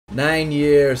9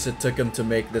 years it took him to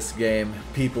make this game.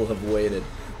 People have waited.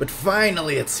 But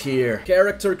finally it's here.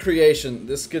 Character creation.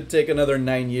 This could take another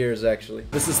 9 years actually.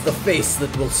 This is the face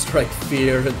that will strike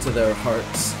fear into their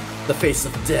hearts. The face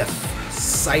of death.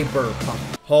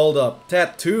 Cyberpunk. Hold up.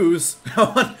 Tattoos?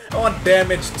 I want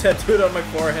damage tattooed on my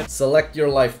forehead. Select your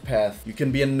life path. You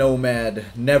can be a nomad.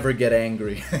 Never get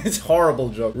angry. It's a horrible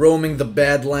joke. Roaming the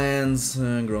Badlands.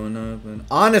 Growing up. And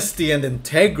honesty and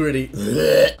integrity.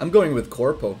 I'm going with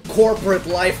corpo. Corporate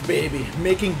life, baby.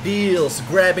 Making deals.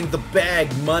 Grabbing the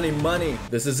bag. Money, money.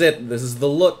 This is it. This is the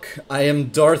look. I am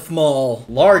Darth Maul.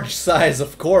 Large size,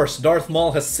 of course. Darth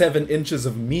Maul has 7 inches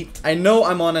of meat. I know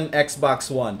I'm on an Xbox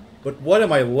One. But what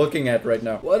am I looking at right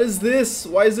now? What is this?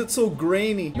 Why is it so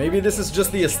grainy? Maybe this is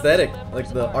just the aesthetic,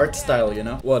 like the art style, you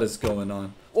know? What is going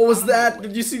on? What was that?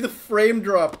 Did you see the frame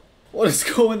drop? What is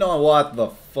going on? What the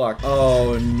fuck?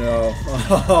 Oh no.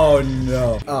 Oh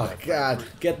no. Oh god.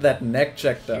 Get that neck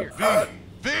checked out.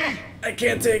 I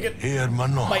can't take it. Hey,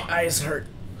 hermano. My eyes hurt.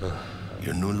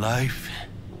 Your new life,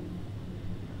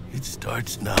 it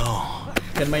starts now.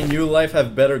 Can my new life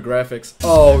have better graphics?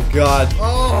 Oh god.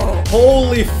 Oh!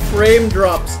 Holy frame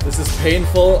drops. This is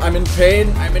painful. I'm in pain.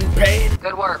 I'm in pain.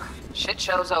 Good work. Shit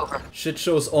show's over. Shit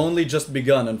show's only just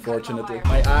begun, unfortunately.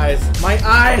 My eyes. My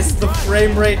eyes! The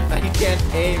frame rate. I can't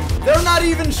aim. They're not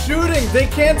even shooting. They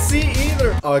can't see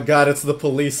either. Oh god, it's the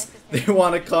police. They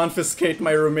want to confiscate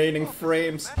my remaining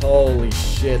frames. Holy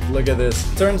shit, look at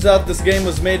this. Turns out this game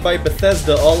was made by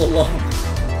Bethesda all along.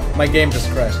 My game just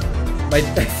crashed. I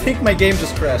think my game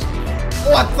just crashed.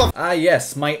 What the? Ah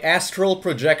yes, my astral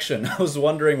projection. I was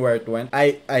wondering where it went.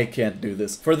 I can't do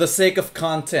this. For the sake of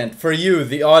content, for you,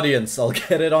 the audience, I'll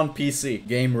get it on PC.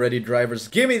 Game ready drivers.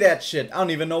 Give me that shit. I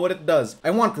don't even know what it does. I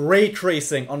want ray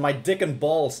tracing on my dick and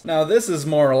balls. Now this is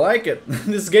more like it.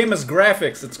 This game has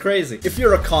graphics. It's crazy. If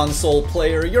you're a console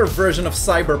player, your version of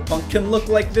Cyberpunk can look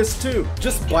like this too.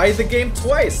 Just buy the game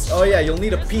twice. Oh yeah, you'll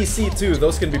need a PC too.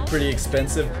 Those can be pretty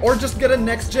expensive. Or just get a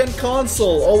next-gen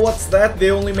console. Oh, what's that?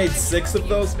 They only made 6 of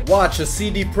those. Watch as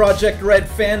CD Projekt Red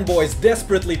fanboys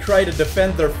desperately try to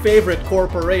defend their favorite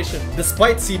corporation,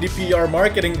 despite CDPR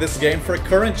marketing this game for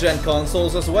current-gen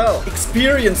consoles as well.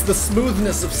 Experience the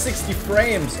smoothness of 60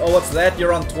 frames. Oh, what's that?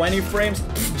 You're on 20 frames?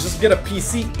 Just get a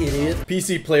PC, idiot.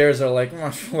 PC players are like,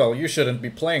 well, you shouldn't be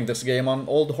playing this game on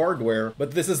old hardware.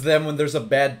 But this is them when there's a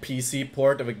bad PC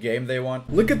port of a game they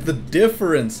want. Look at the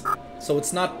difference. So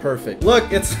it's not perfect. Look,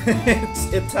 it's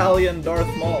Italian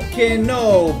Darth Maul.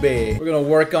 Kenobi. We're gonna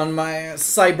work on my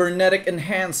cybernetic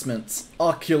enhancements.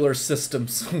 Ocular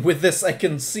systems. With this I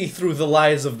can see through the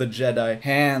lies of the Jedi.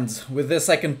 Hands. With this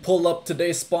I can pull up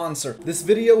today's sponsor. This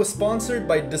video is sponsored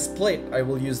by Displate. I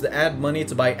will use the ad money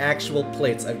to buy actual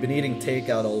plates. I've been eating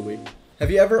takeout all week. Have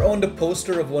you ever owned a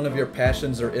poster of one of your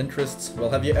passions or interests?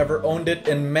 Well, have you ever owned it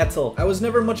in metal? I was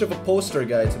never much of a poster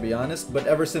guy, to be honest, but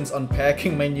ever since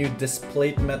unpacking my new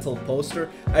Displate metal poster,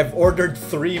 I've ordered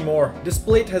 3 more.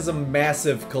 Displate has a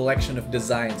massive collection of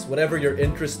designs. Whatever your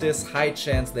interest is, high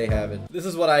chance they have it. This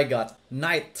is what I got.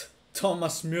 Knight,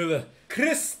 Thomas Müller,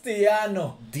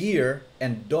 Cristiano, deer,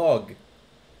 and dog.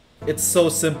 It's so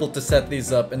simple to set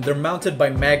these up, and they're mounted by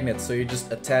magnets, so you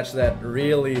just attach that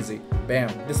real easy. Bam.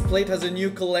 Displate has a new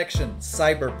collection,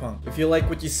 Cyberpunk. If you like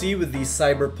what you see with these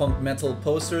Cyberpunk metal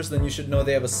posters, then you should know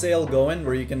they have a sale going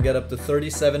where you can get up to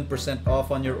 37% off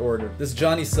on your order. This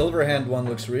Johnny Silverhand one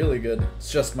looks really good.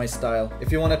 It's just my style.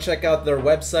 If you want to check out their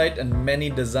website and many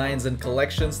designs and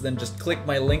collections, then just click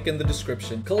my link in the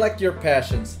description. Collect your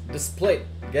passions. Displate.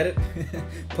 Get it?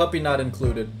 Puppy not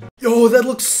included. Yo, that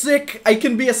looks sick! I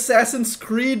can be Assassin's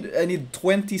Creed. I need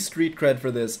 20 street cred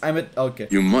for this. Okay.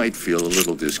 You might feel a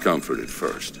little discomfort at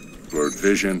first. Blurred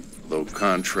vision, low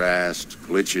contrast,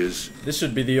 glitches. This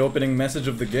should be the opening message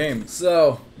of the game.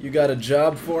 So, you got a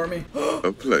job for me?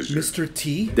 A pleasure. Mr.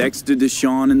 T? Dexter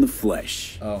Deshawn in the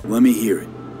flesh. Oh. Let me hear it.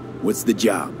 What's the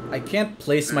job? I can't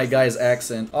place my guy's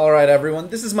accent. Alright everyone,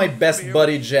 this is my best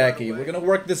buddy Jackie. We're gonna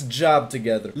work this job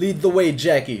together. Lead the way,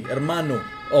 Jackie. Hermano.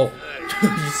 Oh.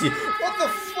 You see. What the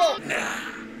fuck? Nah,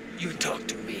 you talk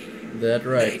to me. That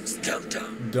right. Name's Dum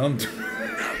Dum. Dum.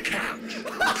 Now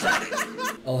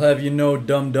couch. I'll have you know,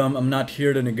 Dum Dum, I'm not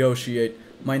here to negotiate.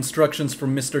 My instructions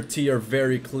from Mr. T are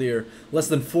very clear. Less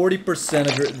than 40%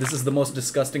 of your— This is the most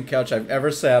disgusting couch I've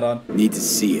ever sat on. Need to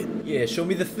see it. Yeah, show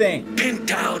me the thing. Pimped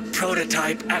out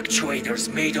prototype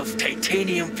actuators made of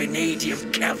titanium, vanadium,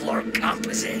 Kevlar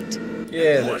composite.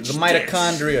 Yeah, the Watch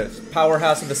mitochondria,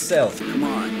 powerhouse of the cell. Come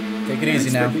on. Take it easy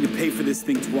now. Expect me to pay for this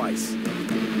thing twice.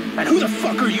 And who the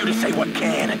fuck are you to say what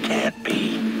can and can't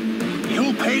be? You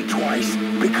You'll pay twice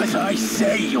because I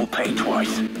say you'll pay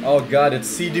twice. Oh god, it's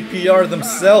CDPR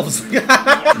themselves. No,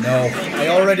 I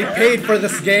already paid for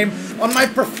this game on my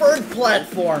preferred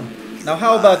platform. Now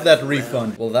how about that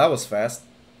refund? Well, that was fast.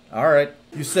 Alright.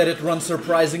 You said it runs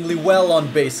surprisingly well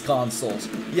on base consoles.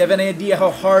 You have any idea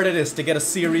how hard it is to get a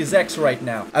Series X right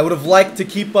now? I would have liked to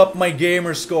keep up my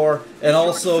gamer score, and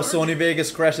also Sony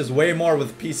Vegas crashes way more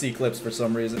with PC clips for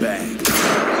some reason. Bang.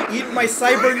 Eat my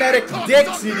cybernetic dick,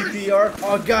 CDPR.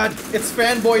 Oh god, it's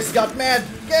fanboys got mad.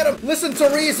 Get him! Listen to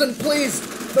reason, please!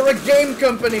 They're a game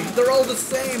company. They're all the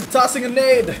same. Tossing a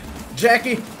nade.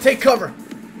 Jackie, take cover.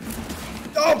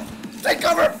 Oh, take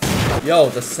cover! Yo,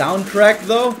 the soundtrack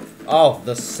though? Oh,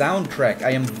 the soundtrack.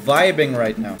 I am vibing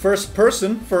right now. First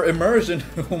person for immersion.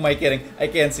 Who am I kidding? I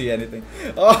can't see anything.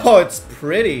 Oh, it's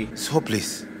pretty. It's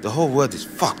hopeless. The whole world is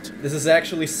fucked. This is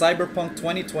actually Cyberpunk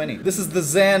 2020. This is the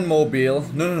Zan mobile.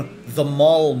 No, the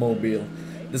Maul mobile.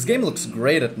 This game looks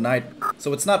great at night,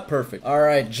 so it's not perfect.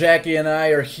 Alright, Jackie and I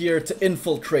are here to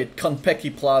infiltrate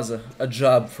Konpeki Plaza. A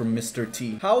job from Mr.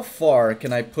 T. How far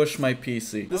can I push my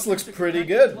PC? This looks pretty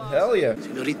good. Hell yeah.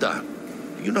 Señorita,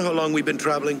 you know how long we've been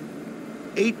traveling?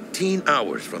 18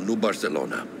 hours from New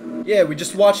Barcelona. Yeah, we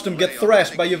just watched him get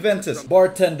thrashed by Juventus.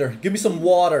 Bartender, give me some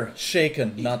water.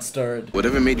 Shaken, not stirred.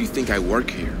 Whatever made you think I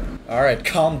work here? Alright,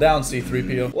 calm down,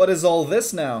 C-3PO. What is all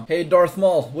this now? Hey, Darth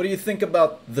Maul, what do you think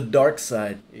about the dark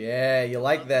side? Yeah, you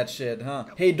like that shit, huh?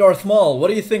 Hey, Darth Maul, what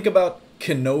do you think about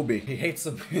Kenobi? He hates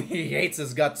him. He hates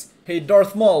his guts. Hey,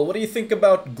 Darth Maul, what do you think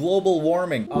about global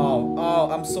warming? Oh,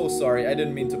 I'm so sorry. I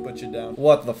didn't mean to put you down.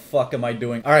 What the fuck am I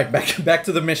doing? Alright, back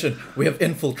to the mission. We have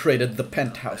infiltrated the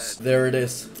penthouse. There it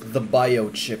is. The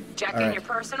biochip. Jack in your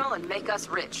personal and make us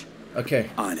rich. Okay.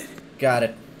 On it. Got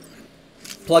it.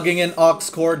 Plugging in aux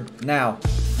cord now.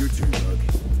 Your turn, Bug.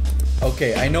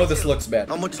 Okay, I know this looks bad.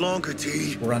 How much longer,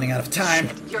 T? We're running out of time.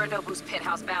 Yorinobu's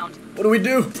penthouse bound. What do we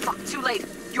do? Fuck, too late.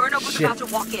 Yorinobu's Shit. about to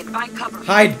walk in. Find cover.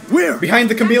 Hide! Where? Behind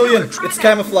the chameleon! It's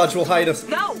camouflage will hide us.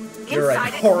 No! You're right.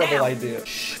 Inside it Horrible now. idea.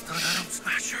 Shh.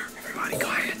 Smasher. Everybody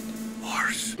quiet.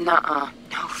 Horse. Nuh-uh.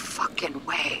 No fucking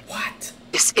way. What?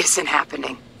 This isn't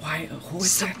happening. Why? Who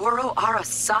is that? Saburo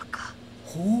Arasaka.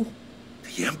 Who?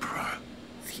 The Emperor.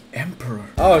 The Emperor.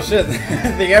 Oh shit.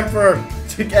 The Emperor.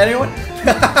 Anyone?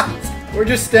 We're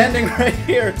just standing right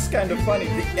here. It's kind of funny.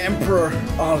 The Emperor.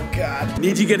 Oh god.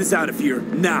 Need you get us out of here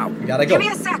now. We gotta go. Give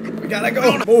me a sec. We gotta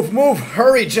go. Move.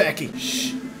 Hurry, Jackie.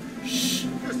 Shh.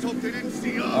 Just hope they didn't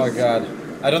see us. Oh god.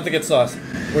 I don't think it's us.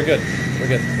 We're good.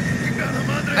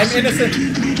 I'm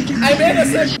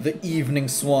innocent. The evening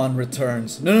swan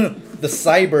returns. No. The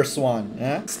cyber swan.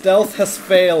 Yeah? Stealth has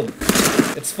failed.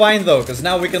 It's fine though, because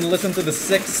now we can listen to the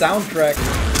sick soundtrack.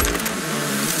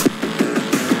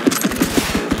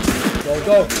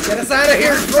 Go. Get us out of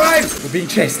here. Drive. We're being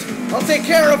chased. I'll take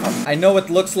care of him. I know it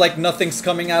looks like nothing's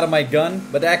coming out of my gun,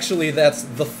 but actually that's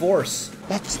the Force.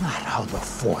 That's not how the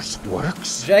Force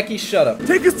works. Jackie, shut up.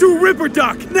 Take us to Ripper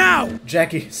Dock now.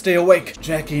 Jackie, stay awake.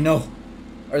 Jackie, no.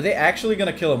 Are they actually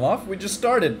gonna kill him off? We just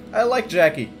started. I like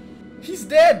Jackie. He's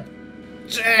dead.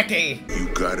 Jackie. You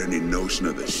got any notion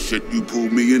of the shit you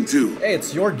pulled me into? Hey,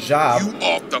 it's your job. You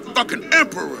off the fucking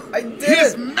Emperor! I did.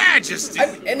 His Majesty!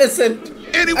 I'm innocent.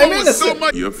 Anyone I'm with innocent. so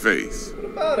much... Your face. What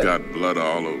about it? Got blood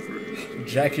all over it.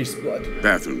 Jackie's blood.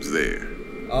 Bathroom's there.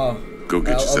 Oh. Go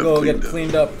get I'll yourself go cleaned get up.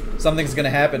 cleaned up. Something's gonna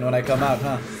happen when I come out,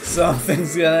 huh?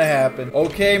 Something's gonna happen.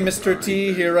 Okay, Mr.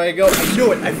 T, here I go. I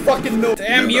knew it. I fucking knew it.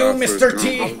 Damn you, Remember our Mr. first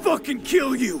T. I'll fucking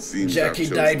kill you. Seems Jackie I've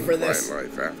chosen died for the this.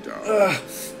 quiet life after all.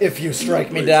 If you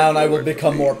strike me down, I will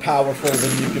become more powerful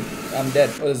than you could. I'm dead.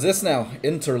 What is this now?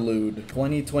 Interlude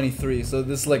 2023. So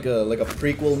this is like a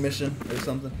prequel mission or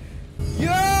something.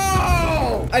 Yo!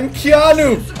 I'm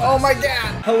Keanu. Oh my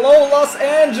god. Hello, Los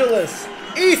Angeles.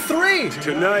 E3.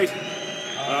 Tonight,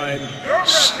 I'm...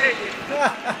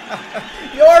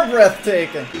 You're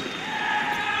breathtaking.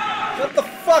 Shut the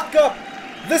fuck up.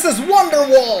 This is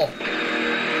Wonderwall.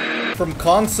 From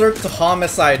concert to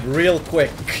homicide real quick.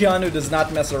 Keanu does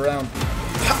not mess around.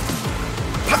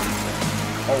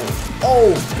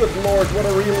 Oh, good lord, what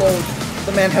a reload.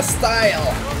 The man has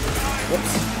style.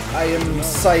 Whoops. I am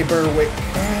Cyberwick.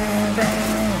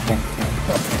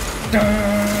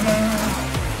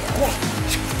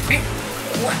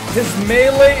 His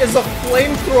melee is a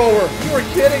flamethrower. You are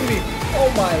kidding me.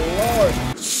 Oh my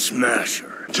lord.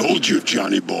 Smasher. Told you,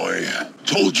 Johnny boy.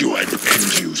 Told you I'd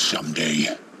end you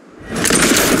someday.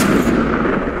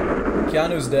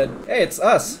 Keanu's dead. Hey, it's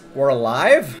us. We're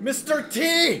alive? Mr.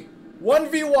 T!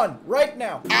 1v1, right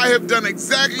now. I have done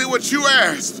exactly what you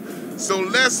asked. So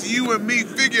let's you and me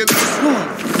figure this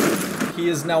out. He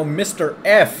is now Mr.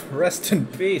 F. Rest in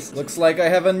peace. Looks like I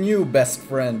have a new best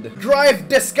friend. Drive,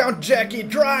 Discount Jackie,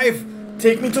 drive!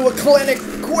 Take me to a clinic,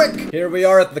 quick! Here we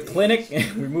are at the clinic.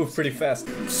 We move pretty fast.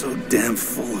 I'm so damn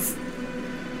full of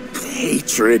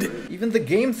hatred. Even the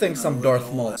game thinks I'm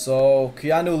Darth Maul. So,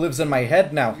 Keanu lives in my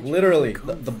head now, literally.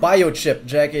 The biochip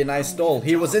Jackie and I stole,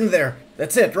 he was in there.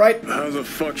 That's it, right? How the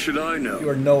fuck should I know? You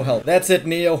are no help. That's it,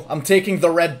 Neo. I'm taking the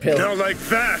red pill. Now like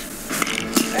that!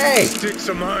 Hey! Stick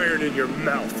some iron in your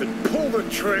mouth and pull the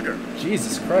trigger.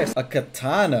 Jesus Christ. A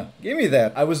katana. Give me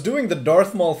that. I was doing the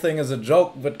Darth Maul thing as a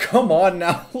joke, but come on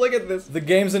now. Look at this. The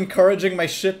game's encouraging my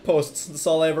shit posts. That's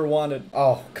all I ever wanted.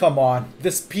 Oh, come on.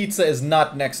 This pizza is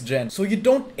not next gen. So you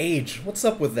don't age. What's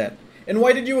up with that? And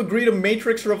why did you agree to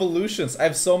Matrix Revolutions? I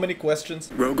have so many questions.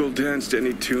 Rogel danced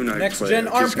any tune I Next play. gen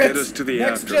Just get us armpits! to the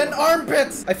Next gen afterlife.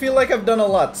 armpits! I feel like I've done a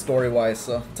lot story-wise,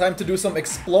 so time to do some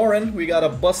exploring. We got a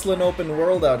bustling open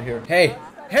world out here. Hey!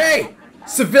 Hey!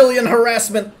 Civilian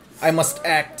harassment! I must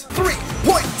act.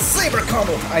 3-point saber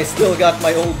combo! I still got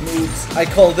my old moves. I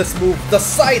call this move the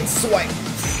side swipe.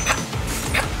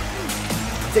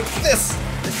 Take this!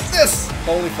 Take this!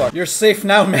 Holy fuck. You're safe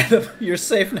now, madam. You're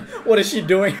safe now. What is she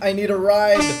doing? I need a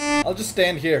ride. I'll just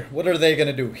stand here. What are they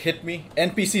gonna do? Hit me?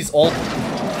 NPCs all...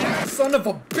 Son of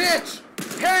a bitch!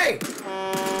 Hey!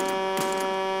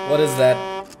 What is that?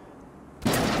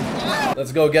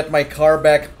 Let's go get my car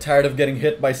back. Tired of getting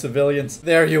hit by civilians.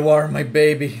 There you are, my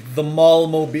baby. The Maul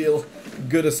mobile.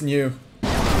 Good as new.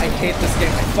 I hate this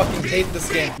game. I fucking hate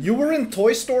this game. You were in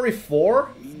Toy Story 4?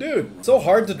 Dude, it's so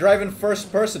hard to drive in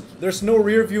first person. There's no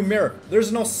rear view mirror.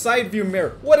 There's no side view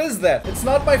mirror. What is that? It's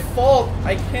not my fault.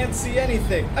 I can't see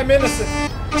anything. I'm innocent.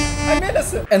 I'm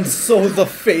innocent. And so the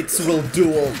fates will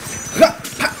duel.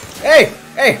 Hey,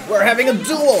 hey, we're having a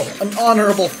duel. An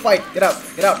honorable fight. Get out,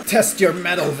 get out. Test your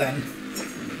mettle then.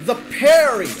 The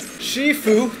parry.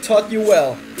 Shifu taught you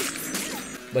well.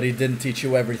 But he didn't teach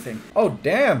you everything. Oh,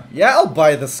 damn. Yeah, I'll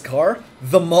buy this car.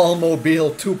 The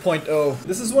Maulmobile 2.0.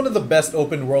 This is one of the best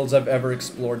open worlds I've ever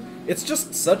explored. It's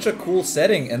just such a cool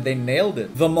setting, and they nailed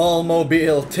it. The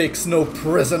Maulmobile takes no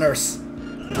prisoners.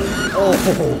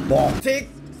 Oh, bomb. Take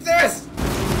this!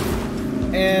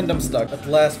 And I'm stuck. At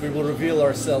last, we will reveal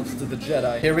ourselves to the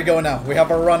Jedi. Here we go now. We have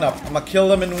a run-up. I'm gonna kill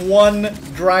them in one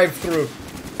drive-through.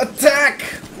 Attack!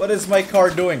 What is my car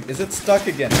doing? Is it stuck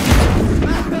again?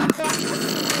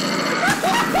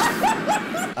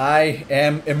 I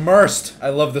am immersed. I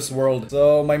love this world.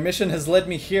 So my mission has led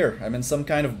me here. I'm in some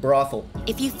kind of brothel.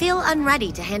 If you feel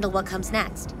unready to handle what comes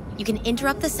next, you can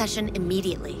interrupt the session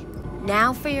immediately.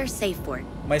 Now for your safe word.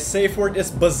 My safe word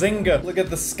is Bazinga. Look at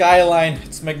the skyline.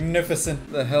 It's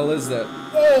magnificent. The hell is that?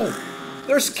 Whoa!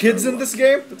 There's kids in this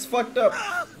game? That's fucked up.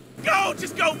 Go!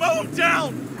 Just go! Mow him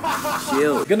down!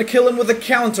 Kill. Gonna kill him with a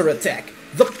counterattack.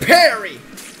 The parry!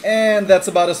 And that's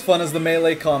about as fun as the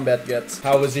melee combat gets.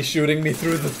 How is he shooting me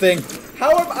through the thing?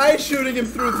 How am I shooting him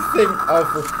through the thing? Oh,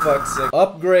 for fuck's sake.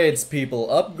 Upgrades, people.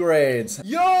 Upgrades.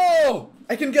 Yo!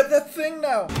 I can get that thing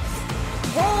now.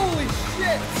 Holy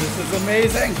shit! This is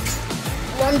amazing.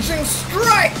 Lunging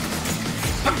strike!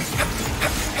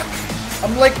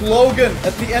 I'm like Logan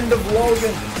at the end of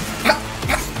Logan.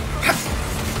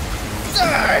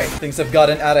 Die! Things have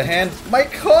gotten out of hand. My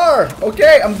car!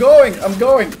 Okay, I'm going.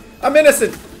 I'm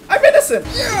innocent. I'm innocent!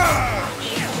 Yeah!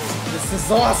 This is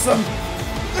awesome!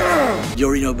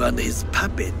 Yorinobu is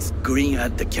puppets grin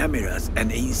at the cameras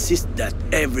and insist that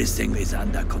everything is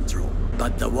under control.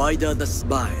 But the wider the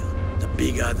smile, the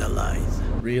bigger the lies.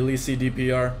 Really,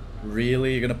 CDPR?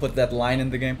 Really? You're gonna put that line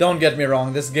in the game? Don't get me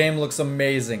wrong, this game looks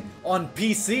amazing. On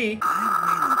PC,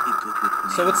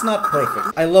 so it's not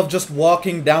perfect. I love just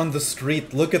walking down the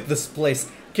street. Look at this place.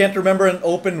 Can't remember an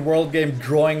open world game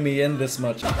drawing me in this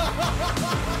much.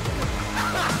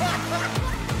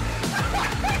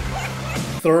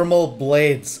 Thermal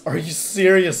blades. Are you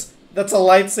serious? That's a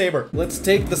lightsaber. Let's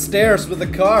take the stairs with the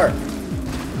car.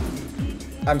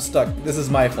 I'm stuck. This is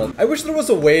my fault. I wish there was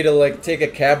a way to like take a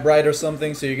cab ride or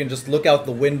something so you can just look out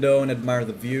the window and admire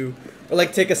the view. Or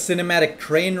like take a cinematic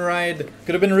train ride.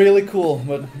 Could have been really cool,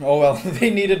 but oh well. They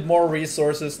needed more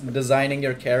resources designing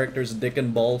your character's dick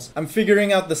and balls. I'm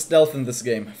figuring out the stealth in this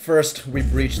game. First, we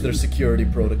breach their security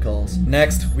protocols.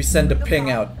 Next, we send a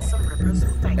ping out.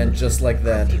 And just like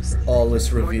that, all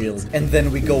is revealed. And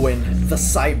then we go in, the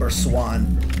Cyber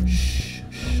Swan. Shh,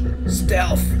 shh.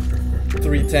 Stealth.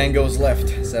 3 tangos left.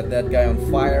 Set that guy on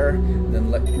fire.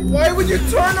 Then let. Why would you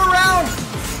turn around?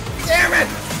 Damn it!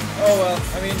 Oh well,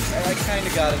 I mean, I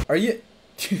kinda got it. Are you...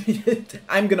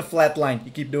 I'm gonna flatline.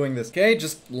 You keep doing this. Okay,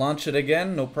 just launch it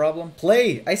again, no problem.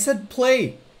 Play! I said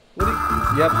play! What do you...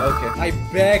 Yep, okay. I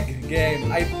beg,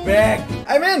 game. I beg!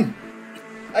 I'm in!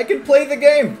 I can play the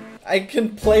game! I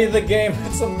can play the game.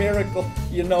 It's a miracle.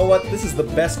 You know what? This is the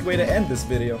best way to end this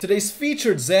video. Today's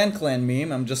featured ZanClan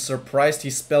meme. I'm just surprised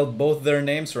he spelled both their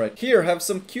names right. Here, have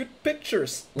some cute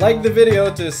pictures. Like the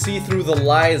video to see through the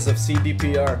lies of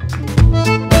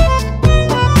CDPR.